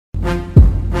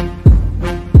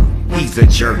He's a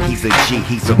jerk, he's a G,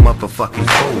 he's a motherfucking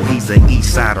fool. He's an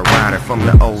east side rider from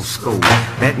the old school.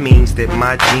 That means that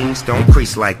my jeans don't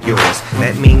crease like yours.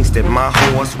 That means that my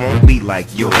horse won't be like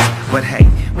yours. But hey,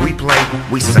 we play,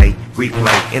 we say,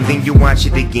 replay, and then you watch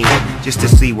it again just to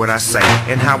see what I say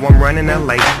and how I'm running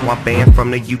LA while banned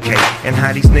from the UK, and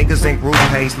how these niggas in group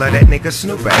pays love that nigga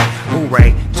Snoop Dogg.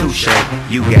 Hooray, touche,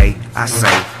 you gay, I say,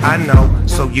 I know,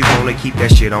 so you wanna keep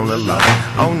that shit on the low.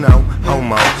 Oh no,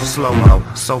 homo, slow-mo,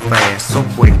 so fast, so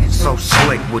quick, so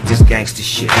slick with this gangster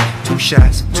shit. 2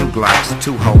 shots, 2 Glocks,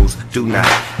 2 hoes, do not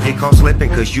get caught slipping,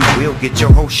 cause you will get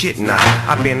your whole shit knocked.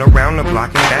 I've been around the block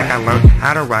and back, I learned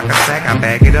how to rock a sack, I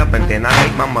bag it up and then I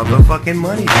make my motherfucking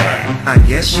money back. I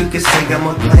guess you could say I'm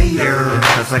a player,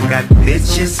 cause I got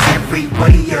bitches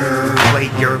everywhere.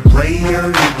 Player,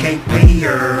 you can't pay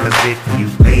her, cause if you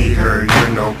pay her,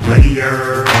 you're no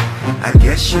player. I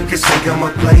guess you could say I'm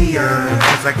a player,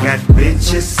 cause I got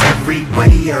bitches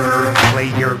everywhere.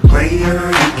 Player,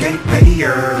 you can't pay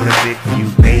her, cause if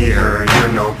you pay her,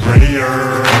 you're no player.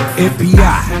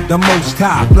 FBI, the most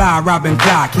high, fly, Robin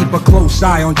fly. Keep a close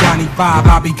eye on Johnny 5,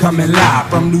 I'll be coming live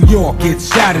from New York, it's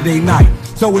Saturday night.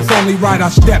 So it's only right I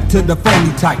step to the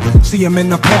phony type. See him in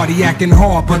the party acting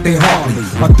hard, but they hardly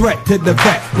a threat to the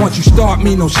vet. Once you start,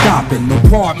 me no stopping. No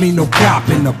part, me no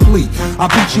copping. A plea, I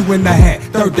beat you in the head,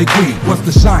 3rd degree. What's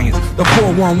the science? The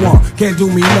 411 can't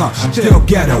do me none. Still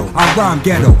ghetto, I rhyme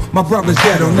ghetto. My brother's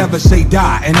ghetto, never say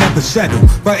die and never settle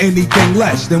for anything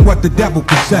less than what the devil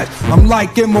possess. I'm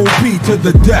like MOP to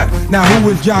the death. Now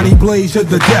who is Johnny Blaze to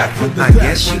the death? I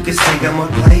guess you could say I'm a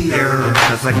player,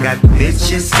 cause I got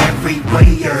bitches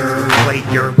everywhere. Player,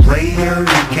 you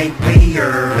can't pay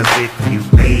her, cause if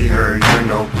you pay her, you're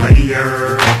no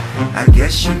player. I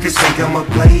guess you could say I'm a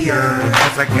player,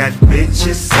 cause I got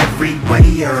bitches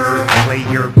everywhere. Player,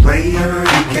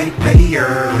 you can't pay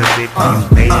her, cause if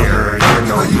you pay her, you're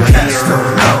no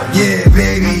player. Yeah,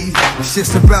 baby, it's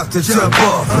just about to jump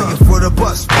off. Looking for the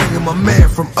bus, bringing my man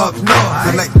from up north.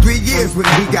 For like 3 years when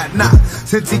he got knocked,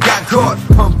 since he got caught,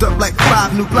 pumped up like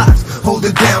 5 new blocks, hold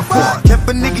it down for. Kept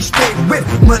a nigga straight with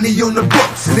money on the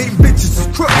books, and ain't bitches is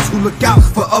crooks who look out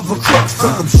for other crooks.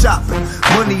 Took him shopping,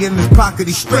 money in his pocket,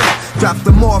 he straight. Dropped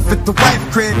them off at the wife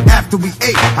crib after we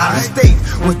ate. Out of state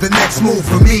was the next move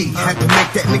for me. Had to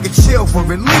make that nigga chill for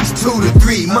at least 2 to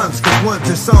 3 months, cause once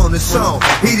it's on,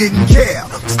 he didn't care.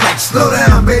 It's like, slow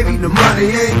down, baby, the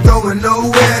money ain't going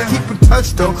nowhere. Keep in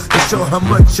touch though, to show how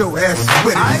much your ass is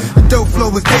with it. The dope flow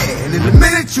is there, and in a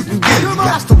minute you can get it. You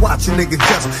got to watch a nigga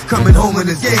just coming home in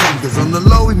his game, cause on the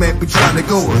low he may be trying to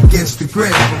go against the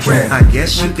grain. I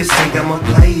guess you could say I'm a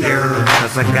player,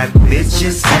 cause I got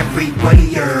bitches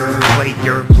everywhere.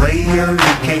 Player,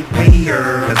 you can't pay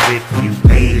her, cause if you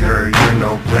pay her, you're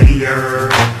no player.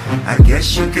 I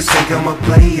guess you could say I'm a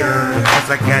player, cause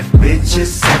I got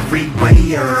bitches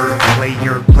everywhere.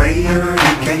 Player,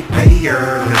 you can't pay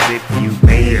her, cause if you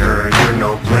pay her, you're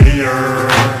no player.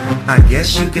 I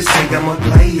guess you could say I'm a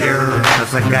player,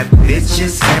 cause I got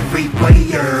bitches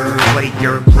everywhere.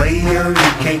 Player,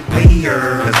 you can't pay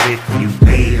her, cause if you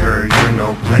pay her, you're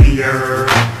no player.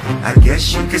 I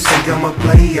guess you could say I'm a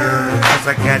player, cause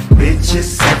I got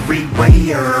bitches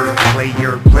everywhere.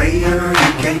 Player,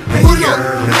 you can't pay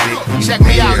her, cause if you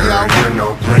pay her, you're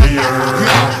no player.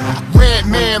 Red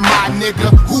man, my nigga,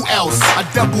 who else? A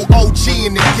double OG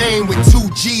in the game with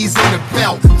 2 G's on the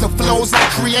belt. The flows I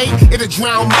create, it'll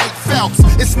drown Mike Phelps.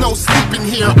 It's no sleeping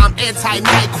here, I'm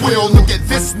anti-NyQuil. Look at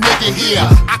this nigga here,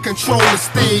 I control the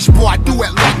stage. Boy, I do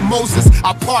it like Moses.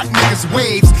 I part niggas'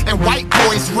 waves and white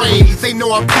boys rave. They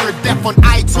know I'm pure death on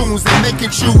iTunes and they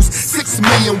can choose 6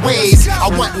 million ways. I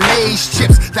want Lay's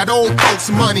chips, that old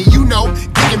folks money. You know,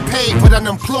 getting paid but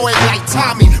unemployed like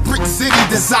Tommy. Brick City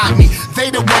designed me, they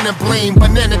the one to blame.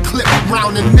 Banana clip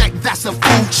round the neck, that's a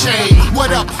food chain.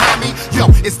 What up, homie? Yo,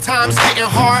 it's time's getting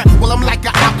hard. Well, I'm like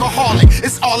an alcoholic,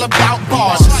 it's all about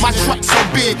bars. My truck's so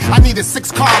big, I need a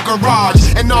 6-car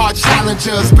garage. And all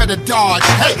challengers better dodge.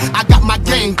 Hey, I got my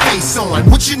game face on,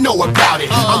 what you know about it?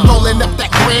 I'm rolling up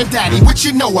that granddaddy, what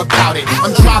you know about it?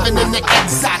 I'm driving in the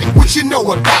exotic, what you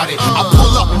know about it? I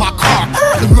pull up my car,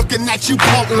 looking at you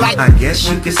punk like. I guess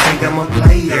you could say I'm a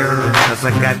player, cause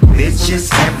I got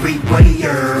bitches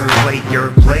everywhere.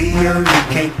 Player, you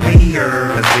can't pay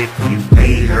her, cause if you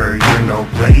pay her, you're no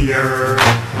player.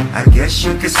 I guess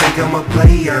you could say I'm a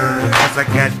player, cause I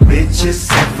got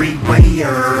bitches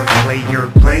everywhere.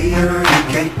 Player, you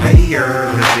can't pay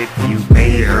her, cause if you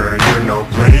pay her, you're no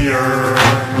player.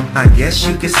 I guess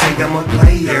you could say I'm a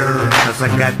player, cause I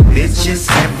got bitches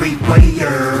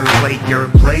everywhere.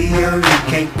 Player, you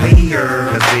can't pay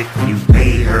her, cause if you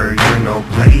pay her, you're no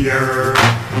player.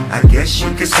 I guess you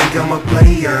could say I'm a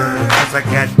player, cause I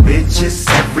got bitches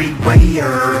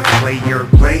everywhere.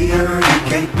 Player, you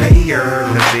can't pay her,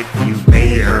 cause if you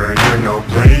pay her, you're no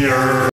player.